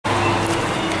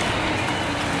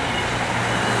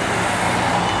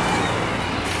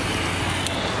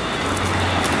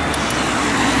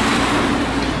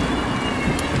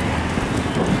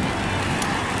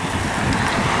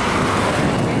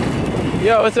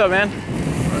Yo, what's up, man?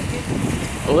 Working?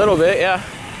 A little bit, yeah.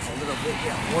 A little bit,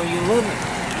 yeah. Where are you living?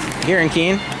 Here in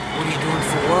Keene. What are you doing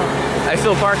for work? I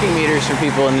fill parking meters for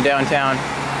people in the downtown.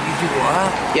 You do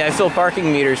what? Yeah, I fill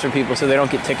parking meters for people so they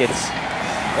don't get tickets.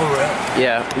 Oh, really?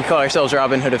 Yeah, we call ourselves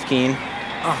Robin Hood of Keene.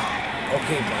 Oh,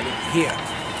 okay, buddy. Here.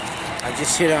 I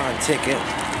just hit on a ticket.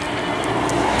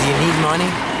 Do you need money?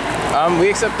 We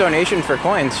accept donation for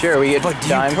coins, sure. We get But do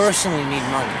dimes. you personally need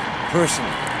money? Personally?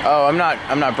 Oh, I'm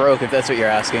not broke if that's what you're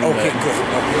asking. Okay, but good.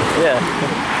 Okay. Yeah.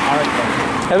 All right,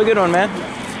 buddy. Have a good one, man.